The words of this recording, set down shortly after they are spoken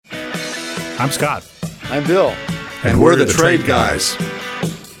I'm Scott. I'm Bill. And we're the Trade Guys.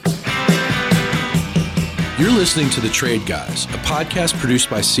 You're listening to The Trade Guys, a podcast produced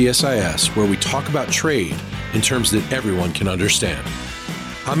by CSIS where we talk about trade in terms that everyone can understand.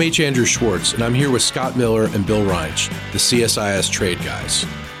 I'm H. Andrew Schwartz, and I'm here with Scott Miller and Bill Reinsch, the CSIS Trade Guys.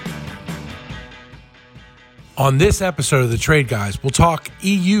 On this episode of The Trade Guys, we'll talk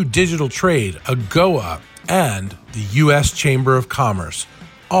EU digital trade, AGOA, and the U.S. Chamber of Commerce,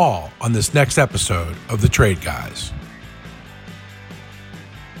 all on this next episode of The Trade Guys.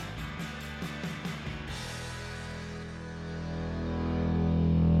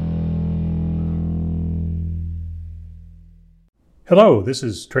 Hello, this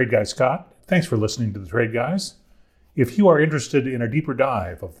is Trade Guy Scott. Thanks for listening to the Trade Guys. If you are interested in a deeper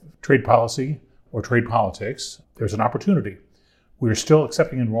dive of trade policy or trade politics, there's an opportunity. We're still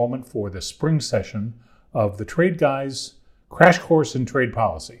accepting enrollment for the spring session of the Trade Guys Crash Course in Trade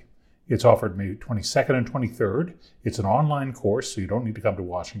Policy. It's offered May 22nd and 23rd. It's an online course, so you don't need to come to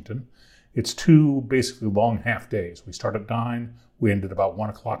Washington. It's two basically long half days. We start at 9, we end at about 1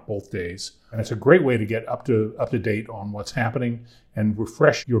 o'clock both days. And it's a great way to get up to date on what's happening and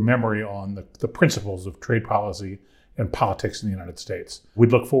refresh your memory on the principles of trade policy and politics in the United States.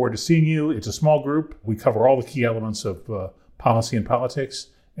 We'd look forward to seeing you. It's a small group. We cover all the key elements of policy and politics,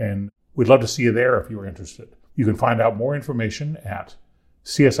 and we'd love to see you there if you're interested. You can find out more information at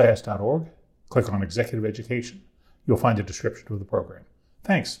csis.org. Click on Executive Education. You'll find a description of the program.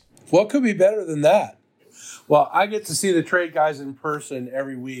 Thanks. What could be better than that? Well, I get to see the Trade Guys in person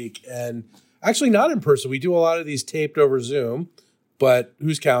every week, and actually not in person. We do a lot of these taped over Zoom, but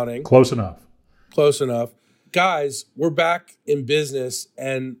who's counting? Close enough. Close enough. Guys, we're back in business,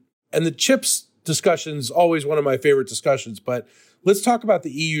 and the CHIPS discussion is always one of my favorite discussions, but let's talk about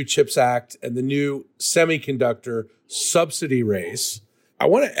the EU CHIPS Act and the new semiconductor subsidy race. I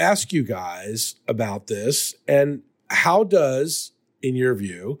want to ask you guys about this, and how does, in your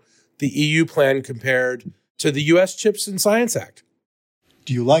view, the EU plan compared to the U.S. CHIPS and Science Act?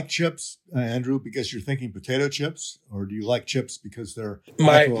 Do you like chips, Andrew, because you're thinking potato chips, or do you like chips because they're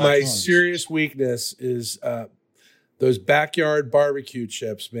my serious weakness is those backyard barbecue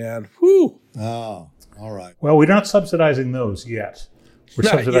chips, man. Whew. Oh, all right. Well, we're not subsidizing those yet. We're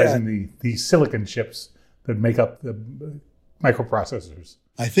Not subsidizing the silicon chips that make up the microprocessors.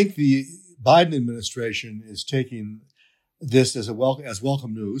 I think the Biden administration is taking this as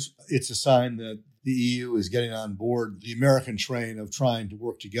welcome news. It's a sign that the EU is getting on board the American train of trying to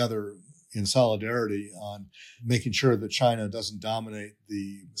work together in solidarity on making sure that China doesn't dominate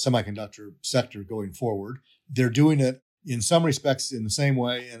the semiconductor sector going forward. They're doing it in some respects in the same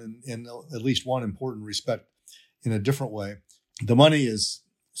way, and in at least one important respect in a different way. The money is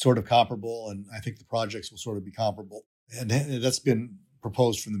sort of comparable, and I think the projects will sort of be comparable. And that's been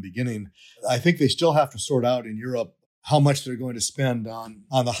proposed from the beginning. I think they still have to sort out in Europe how much they're going to spend on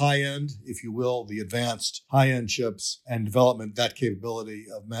the high end, if you will, the advanced high-end chips and development, that capability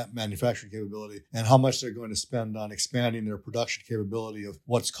of manufacturing capability, and how much they're going to spend on expanding their production capability of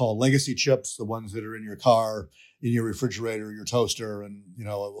what's called legacy chips, the ones that are in your car, in your refrigerator, your toaster, and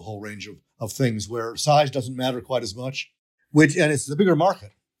a whole range of things where size doesn't matter quite as much, and it's the bigger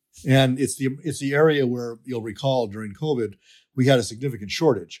market. And it's the area where you'll recall during COVID, we had a significant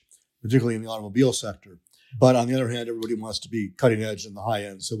shortage, particularly in the automobile sector. But on the other hand, everybody wants to be cutting edge in the high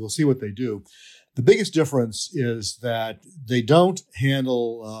end. So we'll see what they do. The biggest difference is that they don't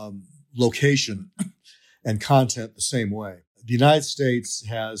handle location and content the same way. The United States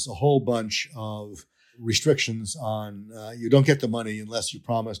has a whole bunch of restrictions on you don't get the money unless you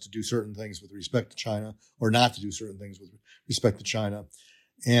promise to do certain things with respect to China or not to do certain things with respect to China.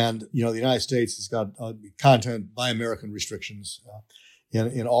 And, the United States has got content by American restrictions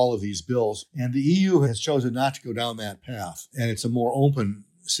in all of these bills. And the EU has chosen not to go down that path. And it's a more open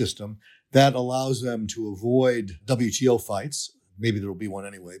system that allows them to avoid WTO fights. Maybe there will be one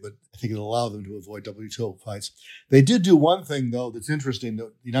anyway, but I think it'll allow them to avoid WTO fights. They did do one thing, though, that's interesting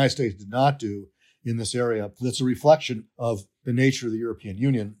that the United States did not do in this area. That's a reflection of the nature of the European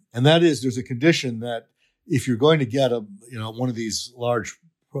Union. And that is there's a condition that if you're going to get one of these large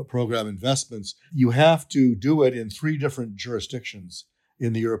program investments, you have to do it in 3 different jurisdictions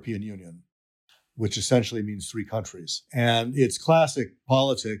in the European Union, which essentially means 3 countries. And it's classic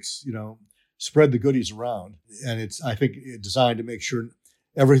politics, spread the goodies around. And it's, I think, designed to make sure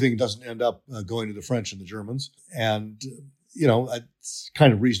everything doesn't end up going to the French and the Germans. And, it's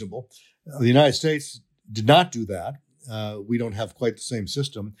kind of reasonable. The United States did not do that. We don't have quite the same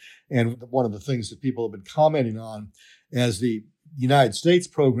system. And one of the things that people have been commenting on as the United States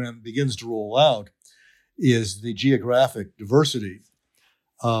program begins to roll out is the geographic diversity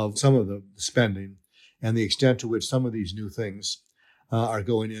of some of the spending and the extent to which some of these new things are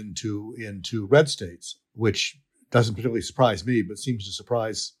going into red states, which doesn't particularly surprise me, but seems to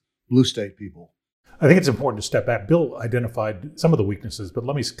surprise blue state people. I think it's important to step back. Bill identified some of the weaknesses, but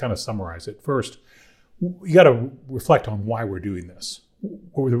let me kind of summarize it. First, you got to reflect on why we're doing this.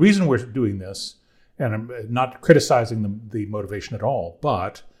 The reason we're doing this, and I'm not criticizing the motivation at all,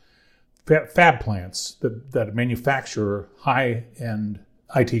 but fab plants that manufacture high-end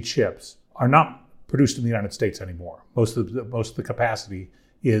IT chips are not produced in the United States anymore. Most of the capacity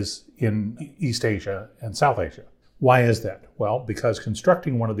is in East Asia and South Asia. Why is that? Well, because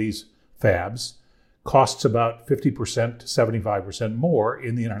constructing one of these fabs costs about 50% to 75% more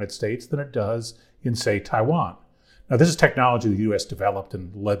in the United States than it does in, say, Taiwan. Now, this is technology the U.S. developed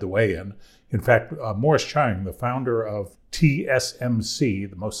and led the way in. In fact, Morris Chang, the founder of TSMC,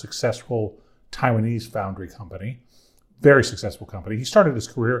 the most successful Taiwanese foundry company, very successful company, he started his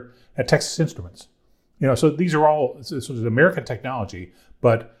career at Texas Instruments. So these are all sort of American technology,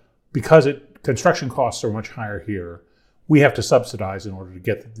 but because construction costs are much higher here, we have to subsidize in order to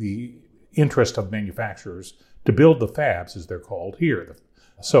get the interest of manufacturers to build the fabs, as they're called, here.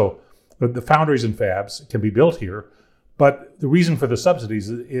 So the foundries and fabs can be built here, but the reason for the subsidies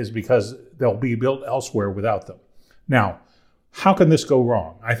is because they'll be built elsewhere without them. Now, how can this go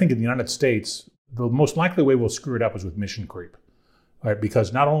wrong? I think in the United States, the most likely way we'll screw it up is with mission creep, right?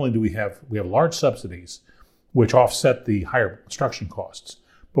 Because not only do we have large subsidies, which offset the higher construction costs,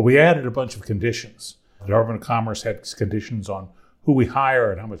 but we added a bunch of conditions. The Department of Commerce had conditions on who we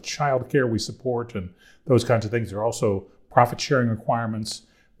hire and how much child care we support and those kinds of things. There are also profit-sharing requirements.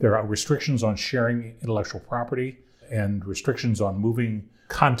 There are restrictions on sharing intellectual property and restrictions on moving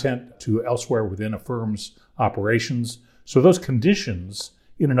content to elsewhere within a firm's operations. So those conditions,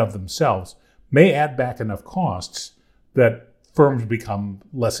 in and of themselves, may add back enough costs that firms become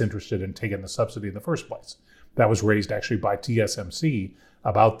less interested in taking the subsidy in the first place. That was raised actually by TSMC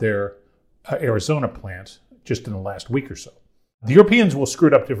about their Arizona plant just in the last week or so. The Europeans will screw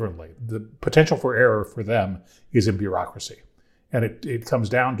it up differently. The potential for error for them is in bureaucracy. And it comes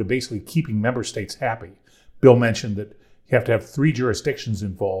down to basically keeping member states happy. Bill mentioned that you have to have 3 jurisdictions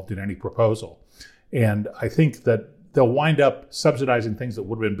involved in any proposal. And I think that they'll wind up subsidizing things that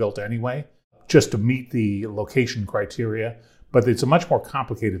would have been built anyway, just to meet the location criteria. But it's a much more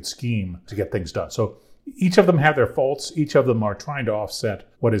complicated scheme to get things done. So each of them have their faults. Each of them are trying to offset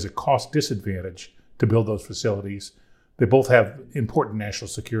what is a cost disadvantage to build those facilities. They both have important national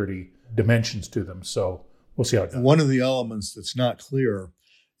security dimensions to them. So we'll see how it goes. One of the elements that's not clear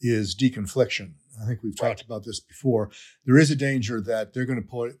is deconfliction. I think we've talked about this before. There is a danger that they're going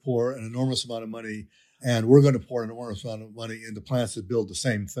to pour an enormous amount of money, and we're going to pour an enormous amount of money into plants that build the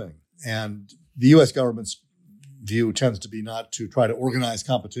same thing. And the U.S. government's view tends to be not to try to organize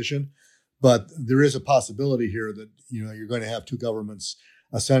competition, but there is a possibility here that you're going to have two governments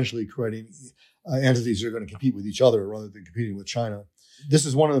essentially creating entities that are going to compete with each other rather than competing with China. This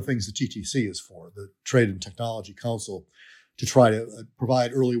is one of the things the TTC is for, the Trade and Technology Council, to try to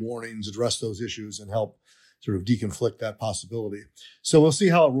provide early warnings, address those issues, and help sort of deconflict that possibility. So we'll see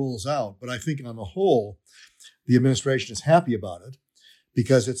how it rolls out. But I think on the whole, the administration is happy about it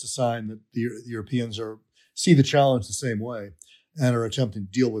because it's a sign that the Europeans see the challenge the same way and are attempting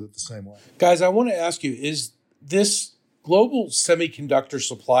to deal with it the same way. Guys, I want to ask you, is this global semiconductor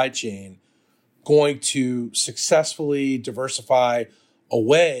supply chain going to successfully diversify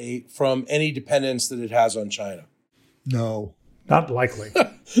away from any dependence that it has on China? No. Not likely.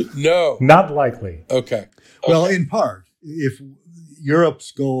 No. Not likely. Okay. Well, in part, if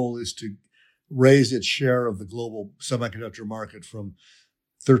Europe's goal is to raise its share of the global semiconductor market from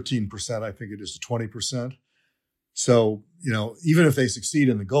 13%, I think it is, to 20%. So, even if they succeed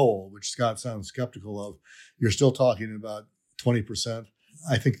in the goal, which Scott sounds skeptical of, you're still talking about 20%.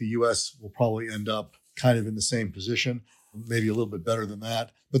 I think the U.S. will probably end up kind of in the same position, maybe a little bit better than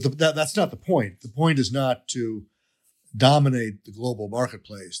that. But that's not the point. The point is not to dominate the global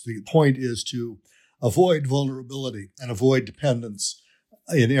marketplace. The point is to avoid vulnerability and avoid dependence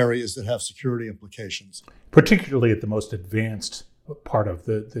in areas that have security implications. Particularly at the most advanced part of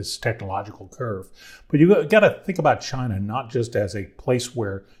this technological curve. But you got to think about China not just as a place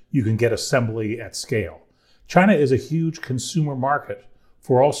where you can get assembly at scale. China is a huge consumer market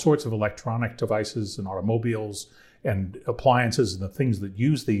for all sorts of electronic devices and automobiles and appliances and the things that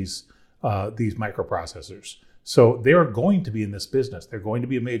use these microprocessors. So they're going to be in this business. They're going to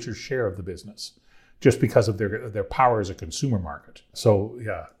be a major share of the business just because of their power as a consumer market. So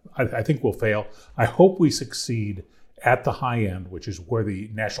yeah, I think we'll fail. I hope we succeed at the high end, which is where the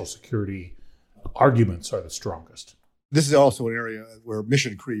national security arguments are the strongest. This is also an area where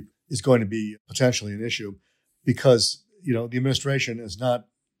mission creep is going to be potentially an issue because, the administration has not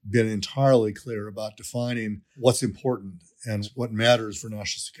been entirely clear about defining what's important and what matters for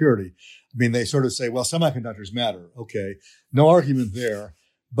national security. I mean, they sort of say, well, semiconductors matter. Okay, no argument there.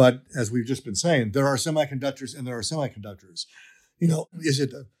 But as we've just been saying, there are semiconductors and there are semiconductors. Is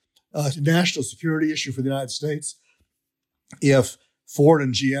it a national security issue for the United States if Ford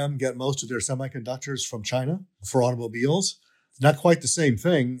and GM get most of their semiconductors from China for automobiles? Not quite the same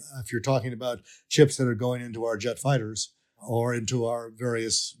thing if you're talking about chips that are going into our jet fighters or into our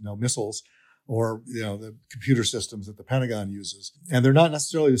various missiles or the computer systems that the Pentagon uses. And they're not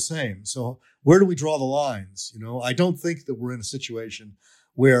necessarily the same. So where do we draw the lines? I don't think that we're in a situation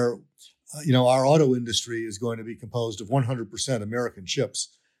where our auto industry is going to be composed of 100% American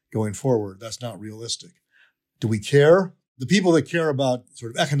chips going forward. That's not realistic. Do we care? The people that care about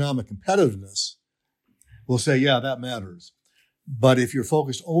sort of economic competitiveness will say, yeah, that matters. But if you're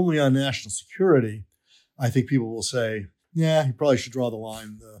focused only on national security, I think people will say, yeah, you probably should draw the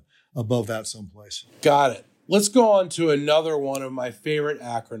line above that someplace. Got it. Let's go on to another one of my favorite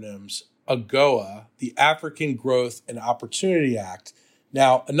acronyms, AGOA, the African Growth and Opportunity Act.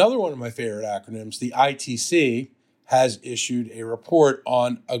 Now, another one of my favorite acronyms, the ITC, has issued a report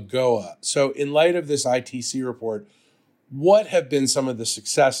on AGOA. So in light of this ITC report, what have been some of the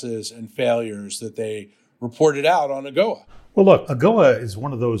successes and failures that they reported out on AGOA? Well, look, AGOA is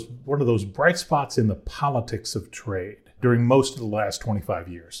one of those bright spots in the politics of trade during most of the last 25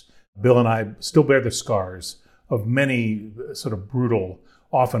 years. Bill and I still bear the scars of many sort of brutal,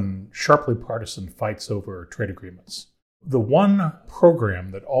 often sharply partisan fights over trade agreements. The one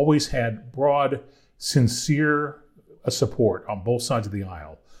program that always had broad, sincere support on both sides of the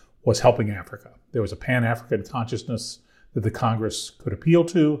aisle was helping Africa. There was a Pan-African consciousness that the Congress could appeal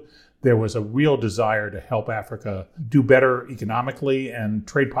to. There was a real desire to help Africa do better economically, and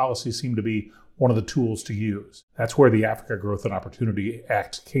trade policy seemed to be one of the tools to use. That's where the Africa Growth and Opportunity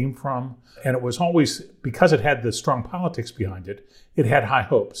Act came from. And it was always, because it had the strong politics behind it, it had high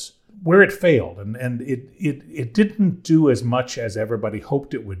hopes. Where it failed, and it didn't do as much as everybody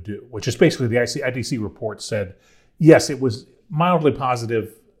hoped it would do, which is basically the ITC report said, yes, it was mildly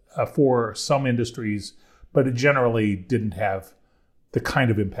positive for some industries, but it generally didn't have the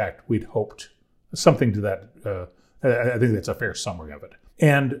kind of impact we'd hoped. Something to that, I think that's a fair summary of it.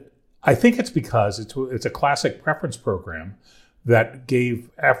 And I think it's because it's a classic preference program that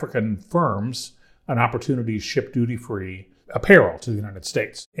gave African firms an opportunity to ship duty-free apparel to the United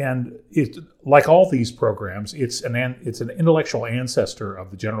States. And it, like all these programs, it's an intellectual ancestor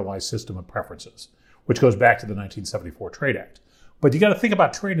of the generalized system of preferences, which goes back to the 1974 Trade Act. But you got to think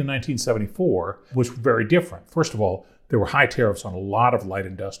about trade in 1974 was very different. First of all, there were high tariffs on a lot of light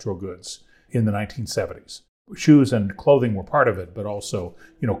industrial goods in the 1970s. Shoes and clothing were part of it, but also,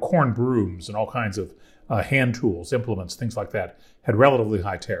 corn brooms and all kinds of hand tools, implements, things like that had relatively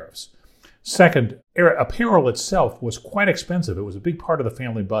high tariffs. Second, apparel itself was quite expensive. It was a big part of the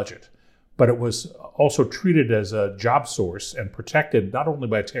family budget, but it was also treated as a job source and protected not only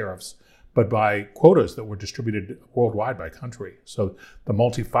by tariffs, but by quotas that were distributed worldwide by country. So the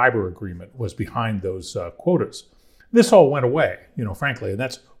multi-fiber agreement was behind those quotas. This all went away, frankly, and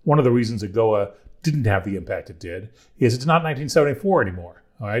that's one of the reasons AGOA didn't have the impact it did, is it's not 1974 anymore,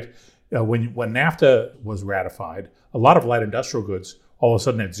 all right? When NAFTA was ratified, a lot of light industrial goods all of a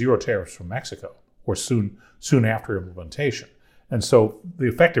sudden had zero tariffs from Mexico, or soon after implementation. And so the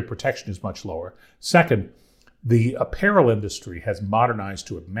effective protection is much lower. Second, the apparel industry has modernized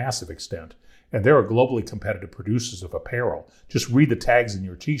to a massive extent, and there are globally competitive producers of apparel. Just read the tags in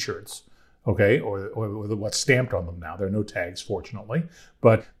your T-shirts, okay, or what's stamped on them now. There are no tags, fortunately.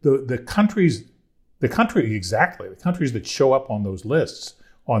 But the countries that show up on those lists,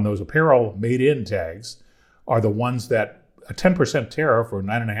 on those apparel made-in tags, are the ones that a 10% tariff or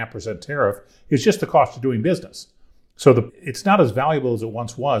 9.5% tariff is just the cost of doing business. So it's not as valuable as it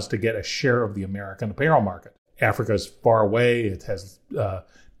once was to get a share of the American apparel market. Africa is far away. It has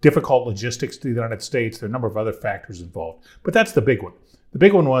difficult logistics to the United States. There are a number of other factors involved. But that's the big one. The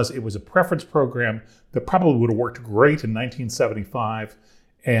big one was it was a preference program that probably would have worked great in 1975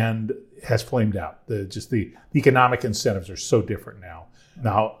 and has flamed out. The economic incentives are so different now.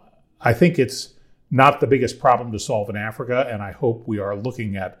 Now, I think it's not the biggest problem to solve in Africa, and I hope we are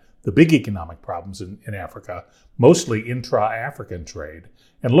looking at the big economic problems in Africa, mostly intra-African trade,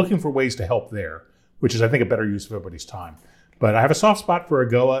 and looking for ways to help there, which is, I think, a better use of everybody's time. But I have a soft spot for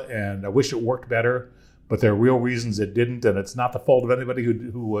AGOA, and I wish it worked better, but there are real reasons it didn't, and it's not the fault of anybody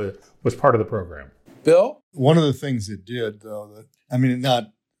who was part of the program. Bill? One of the things it did, though,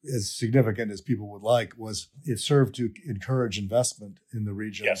 not as significant as people would like was it served to encourage investment in the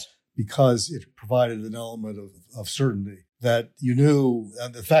region. Yes. Because it provided an element of certainty that you knew,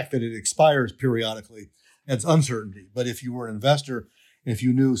 and the fact that it expires periodically, adds uncertainty. But if you were an investor, if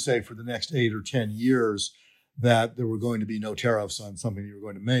you knew, say, for the next 8 or 10 years that there were going to be no tariffs on something you were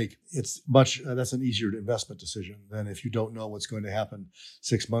going to make, it's that's an easier investment decision than if you don't know what's going to happen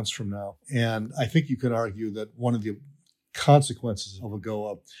 6 months from now. And I think you can argue that one of the consequences of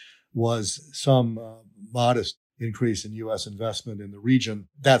AGOA was some modest increase in U.S. investment in the region.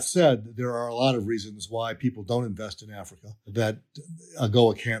 That said, there are a lot of reasons why people don't invest in Africa that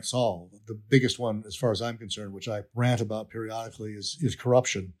AGOA can't solve. The biggest one, as far as I'm concerned, which I rant about periodically, is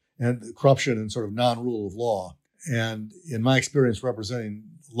corruption, and corruption and sort of non-rule of law. And in my experience representing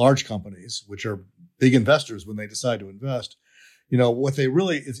large companies, which are big investors when they decide to invest, what they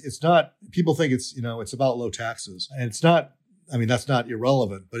really, it's not, people think it's about low taxes. And it's not, that's not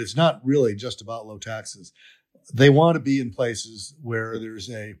irrelevant, but it's not really just about low taxes. They want to be in places where there's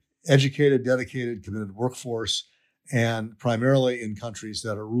a educated, dedicated, committed workforce, and primarily in countries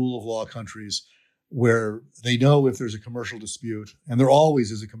that are rule of law countries where they know if there's a commercial dispute, and there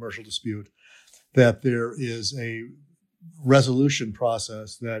always is a commercial dispute, that there is a resolution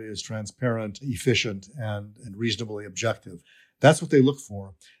process that is transparent, efficient, and reasonably objective. That's what they look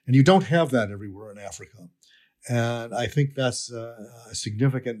for. And you don't have that everywhere in Africa. And I think that's a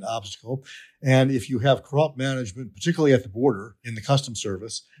significant obstacle. And if you have corrupt management, particularly at the border in the customs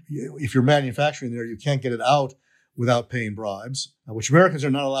service, if you're manufacturing there, you can't get it out without paying bribes, which Americans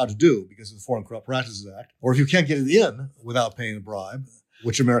are not allowed to do because of the Foreign Corrupt Practices Act. Or if you can't get it in without paying a bribe,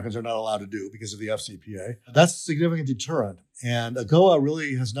 which Americans are not allowed to do because of the FCPA, that's a significant deterrent. And AGOA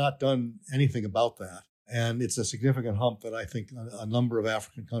really has not done anything about that. And it's a significant hump that I think a number of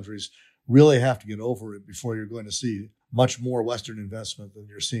African countries really have to get over it before you're going to see much more Western investment than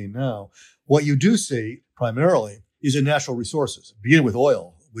you're seeing now. What you do see primarily is in natural resources, beginning with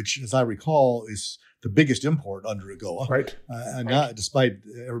oil, which, as I recall, is the biggest import under AGOA. Right. Not, despite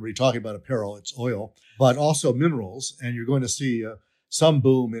everybody talking about apparel, it's oil, but also minerals. And you're going to see some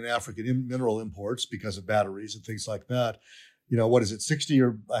boom in African mineral imports because of batteries and things like that. What is it, 60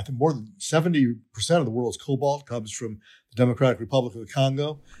 or I think more than 70% of the world's cobalt comes from the Democratic Republic of the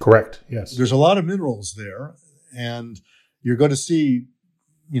Congo. Correct, yes. There's a lot of minerals there, and you're going to see,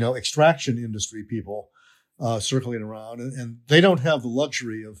 extraction industry people circling around, and they don't have the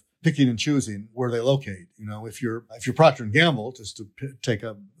luxury of picking and choosing where they locate. If you're Procter & Gamble, just to take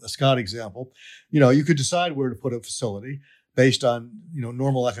a Scott example, you could decide where to put a facility based on,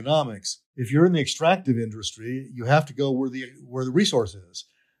 normal economics. If you're in the extractive industry, you have to go where the resource is.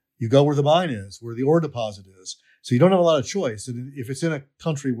 You go where the mine is, where the ore deposit is. So you don't have a lot of choice. And if it's in a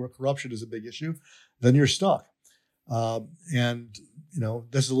country where corruption is a big issue, then you're stuck. This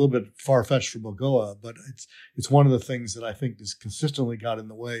is a little bit far-fetched from AGOA, but it's one of the things that I think has consistently got in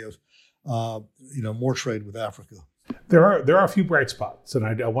the way of, more trade with Africa. There are a few bright spots, and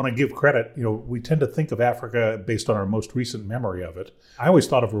I want to give credit. We tend to think of Africa based on our most recent memory of it. I always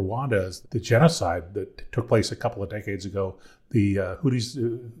thought of Rwanda as the genocide that took place a couple of decades ago, the Hutus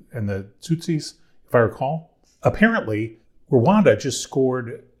and the Tutsis, if I recall. Apparently, Rwanda just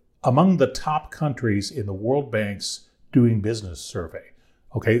scored among the top countries in the World Bank's Doing Business survey.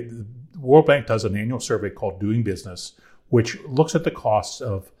 Okay, the World Bank does an annual survey called Doing Business, which looks at the costs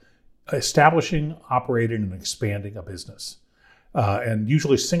of establishing, operating, and expanding a business. And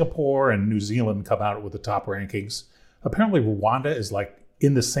usually Singapore and New Zealand come out with the top rankings. Apparently Rwanda is like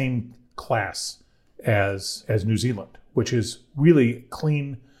in the same class as New Zealand, which is really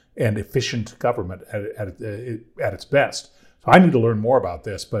clean and efficient government at its best. So I need to learn more about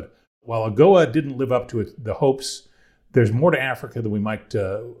this. But while AGOA didn't live up to the hopes, there's more to Africa than we might,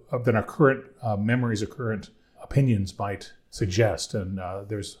 than our current memories or current opinions might suggest. And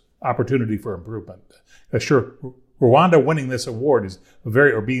there's opportunity for improvement. Sure, Rwanda winning this award is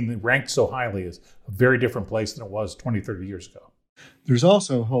or being ranked so highly is a very different place than it was 20, 30 years ago. There's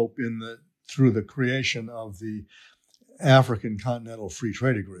also hope through the creation of the African Continental Free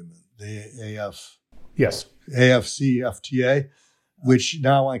Trade Agreement, the AFCFTA, which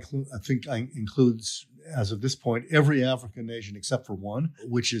now I think includes, as of this point, every African nation except for one,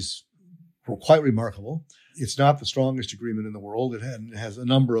 which is quite remarkable. It's not the strongest agreement in the world. It has a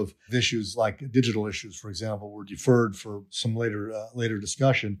number of issues, like digital issues, for example, were deferred for some later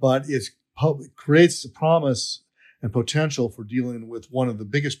discussion. But it creates a promise and potential for dealing with one of the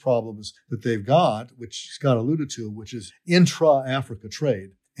biggest problems that they've got, which Scott alluded to, which is intra-Africa trade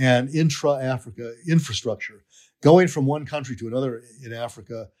and intra-Africa infrastructure. Going from one country to another in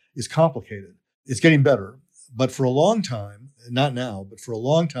Africa is complicated. It's getting better, But for a long time, not now, but for a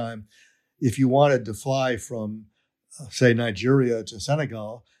long time, if you wanted to fly from, say, Nigeria to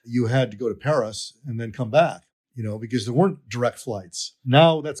Senegal, you had to go to Paris and then come back, because there weren't direct flights.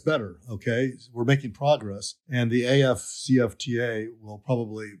 Now that's better, okay? We're making progress, and the AFCFTA will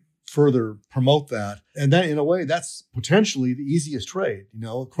probably further promote that. And then, in a way, that's potentially the easiest trade.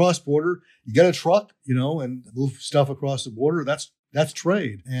 Cross-border, you get a truck, and move stuff across the border, that's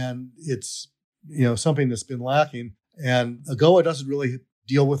trade. And it's, something that's been lacking. And AGOA doesn't really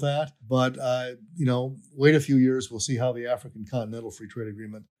deal with that. But, wait a few years, we'll see how the African Continental Free Trade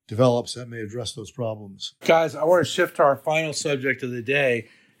Agreement develops. That may address those problems. Guys, I want to shift to our final subject of the day,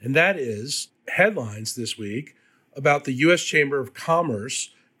 and that is headlines this week about the U.S. Chamber of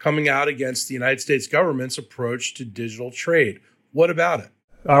Commerce coming out against the United States government's approach to digital trade. What about it?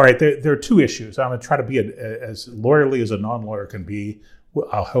 All right, there are two issues. I'm going to try to be as lawyerly as a non-lawyer can be.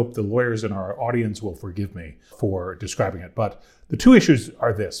 I'll hope the lawyers in our audience will forgive me for describing it. But the two issues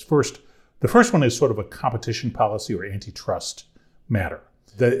are this. The first one is sort of a competition policy or antitrust matter.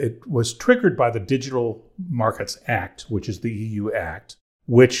 It was triggered by the Digital Markets Act, which is the EU Act,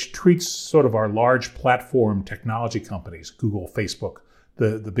 which treats sort of our large platform technology companies, Google, Facebook,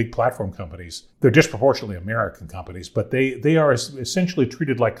 the big platform companies. They're disproportionately American companies, but they are essentially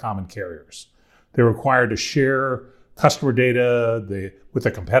treated like common carriers. They're required to share customer data with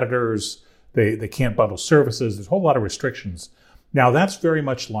their competitors. They can't bundle services. There's a whole lot of restrictions. Now, that's very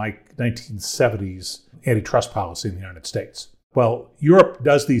much like 1970s antitrust policy in the United States. Well, Europe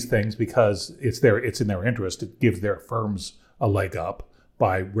does these things because it's in their interest. It gives their firms a leg up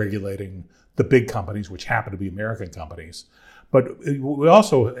by regulating the big companies, which happen to be American companies. But we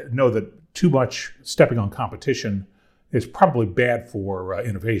also know that too much stepping on competition is probably bad for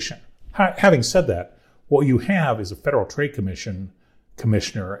innovation. Having said that, what you have is a Federal Trade Commission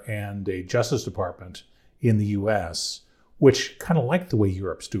commissioner and a Justice Department in the U.S., which kind of like the way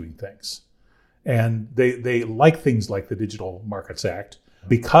Europe's doing things. And they like things like the Digital Markets Act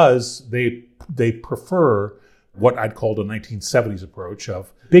because they prefer what I'd call the 1970s approach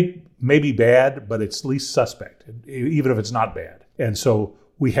of big may be bad, but it's least suspect, even if it's not bad. And so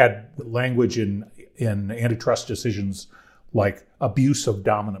we had language in antitrust decisions like abuse of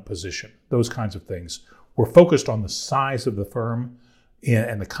dominant position. Those kinds of things were focused on the size of the firm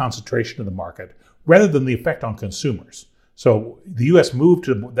and the concentration of the market rather than the effect on consumers. So the U.S. moved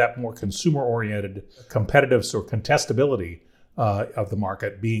to that more consumer-oriented competitive or contestability of the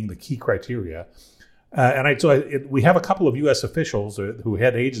market being the key criteria. We have a couple of U.S. officials who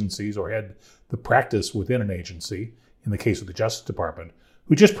head agencies or had the practice within an agency, in the case of the Justice Department,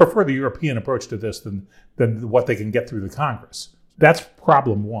 who just prefer the European approach to this than what they can get through the Congress. That's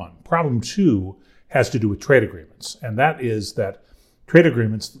problem one. Problem two has to do with trade agreements, and that is that trade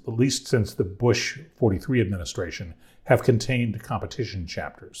agreements, at least since the Bush 43 administration, have contained competition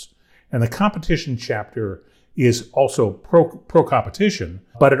chapters. And the competition chapter is also pro-competition,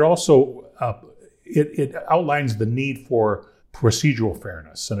 but it also it outlines the need for procedural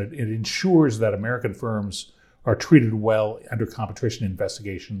fairness, and it ensures that American firms are treated well under competition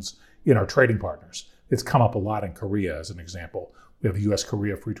investigations in our trading partners. It's come up a lot in Korea, as an example. We have a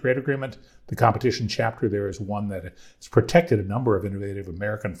U.S.-Korea free trade agreement. The competition chapter there is one that has protected a number of innovative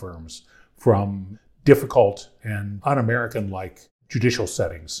American firms from difficult and un-American-like judicial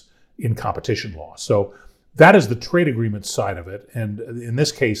settings in competition law. So that is the trade agreement side of it. And in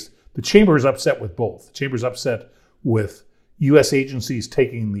this case, the Chamber is upset with both. The Chamber is upset with U.S. agencies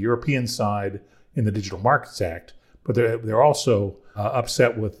taking the European side in the Digital Markets Act, but they're also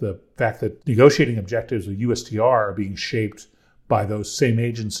upset with the fact that negotiating objectives of USTR are being shaped by those same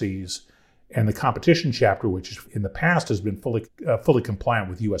agencies, and the competition chapter, which in the past has been fully compliant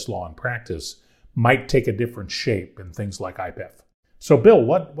with U.S. law and practice, might take a different shape in things like IPEF. So, Bill,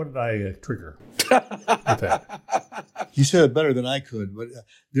 what did I trigger with that? You said it better than I could, but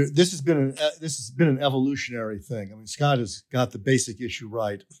this has been an evolutionary thing. I mean, Scott has got the basic issue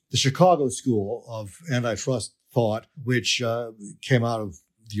right. The Chicago School of Antitrust Thought, which came out of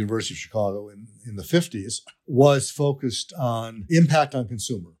the University of Chicago in the 50s, was focused on impact on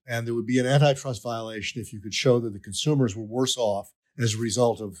consumer. And there would be an antitrust violation if you could show that the consumers were worse off as a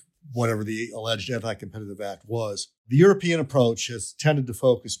result of whatever the alleged anti-competitive act was. The European approach has tended to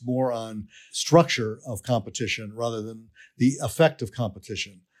focus more on structure of competition rather than the effect of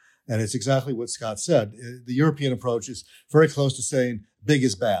competition. And it's exactly what Scott said. The European approach is very close to saying big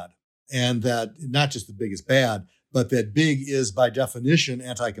is bad, and that not just the big is bad, but that big is by definition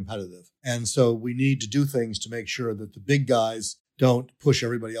anti-competitive. And so we need to do things to make sure that the big guys don't push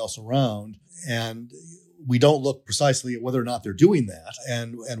everybody else around. And we don't look precisely at whether or not they're doing that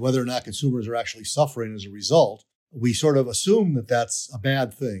and whether or not consumers are actually suffering as a result. We sort of assume that that's a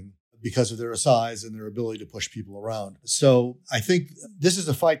bad thing because of their size and their ability to push people around. So I think this is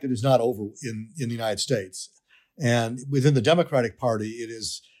a fight that is not over in the United States. And within the Democratic Party, it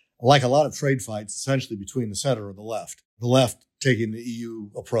is like a lot of trade fights, essentially between the center and the left. The left taking the EU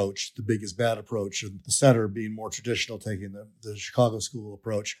approach, the big is bad approach, and the center being more traditional, taking the Chicago School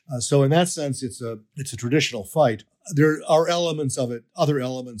approach. So in that sense, it's a traditional fight. There are elements of it, other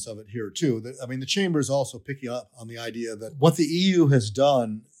elements of it here too. The Chamber is also picking up on the idea that what the EU has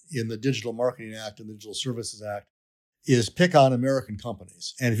done in the Digital Marketing Act and the Digital Services Act is pick on American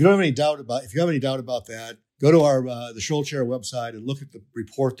companies. And if you have any doubt about that, go to our the Scholl Chair website and look at the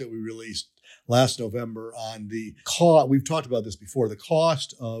report that we released last November on the cost. We've talked about this before, the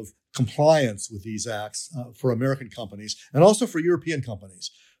cost of compliance with these acts for American companies and also for European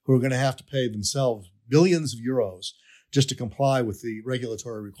companies who are going to have to pay themselves billions of euros just to comply with the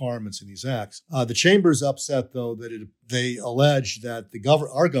regulatory requirements in these acts. The Chamber's upset, though, that they allege that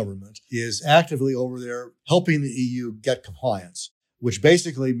our government is actively over there helping the EU get compliance, which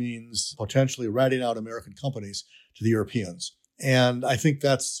basically means potentially ratting out American companies to the Europeans. And I think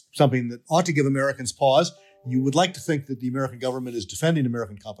that's something that ought to give Americans pause. You would like to think that the American government is defending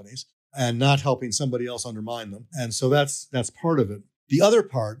American companies and not helping somebody else undermine them. And so that's part of it. The other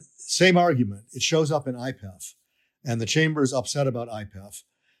part, same argument, it shows up in IPEF. And the Chamber is upset about IPEF,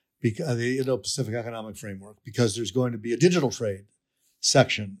 because the Indo-Pacific Economic Framework, because there's going to be a digital trade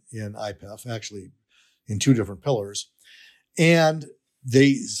section in IPEF, actually in two different pillars. And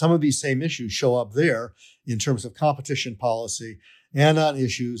some of these same issues show up there in terms of competition policy and on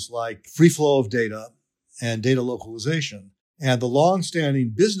issues like free flow of data and data localization. And the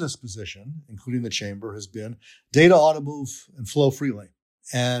longstanding business position, including the Chamber, has been data ought to move and flow freely.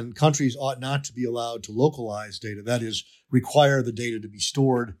 And countries ought not to be allowed to localize data, that is, require the data to be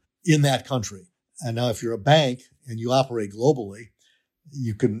stored in that country. And now if you're a bank and you operate globally,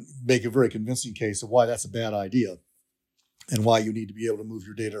 you can make a very convincing case of why that's a bad idea and why you need to be able to move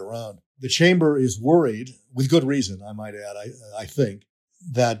your data around. The Chamber is worried, with good reason, I might add, I think,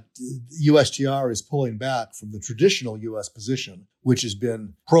 that USTR is pulling back from the traditional U.S. position, which has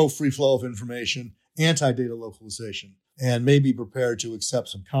been pro-free flow of information, anti-data localization, and may be prepared to accept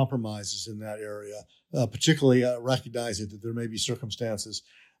some compromises in that area, particularly recognizing that there may be circumstances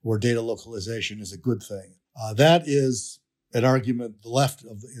where data localization is a good thing. That is an argument the left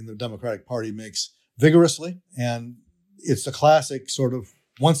in the Democratic Party makes vigorously, and it's a classic sort of,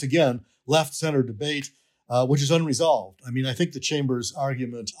 once again, left-center debate, which is unresolved. I think the Chamber's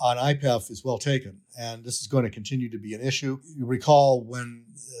argument on IPEF is well taken, and this is going to continue to be an issue. You recall when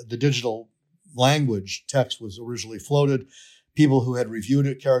the digital language text was originally floated, people who had reviewed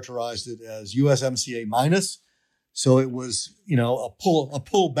it characterized it as USMCA minus. So it was, a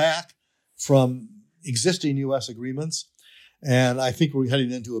pull back from existing U.S. agreements. And I think we're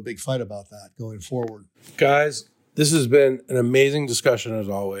heading into a big fight about that going forward. Guys, this has been an amazing discussion as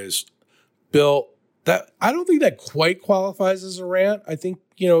always. Bill, I don't think that quite qualifies as a rant. I think,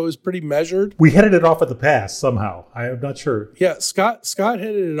 it was pretty measured. We headed it off at the pass somehow. I am not sure. Yeah, Scott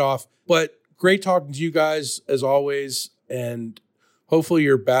headed it off, but great talking to you guys as always. And hopefully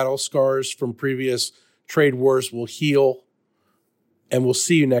your battle scars from previous trade wars will heal. And we'll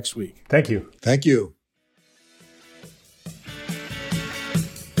see you next week. Thank you. Thank you.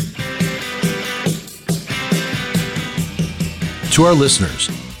 To our listeners,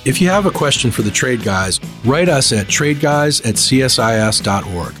 if you have a question for the Trade Guys, write us at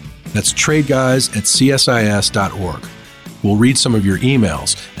tradeguys@csis.org. That's tradeguys@csis.org. We'll read some of your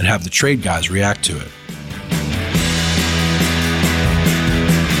emails and have the Trade Guys react to it.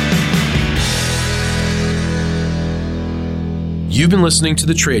 You've been listening to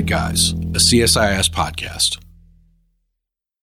The Trade Guys, a CSIS podcast.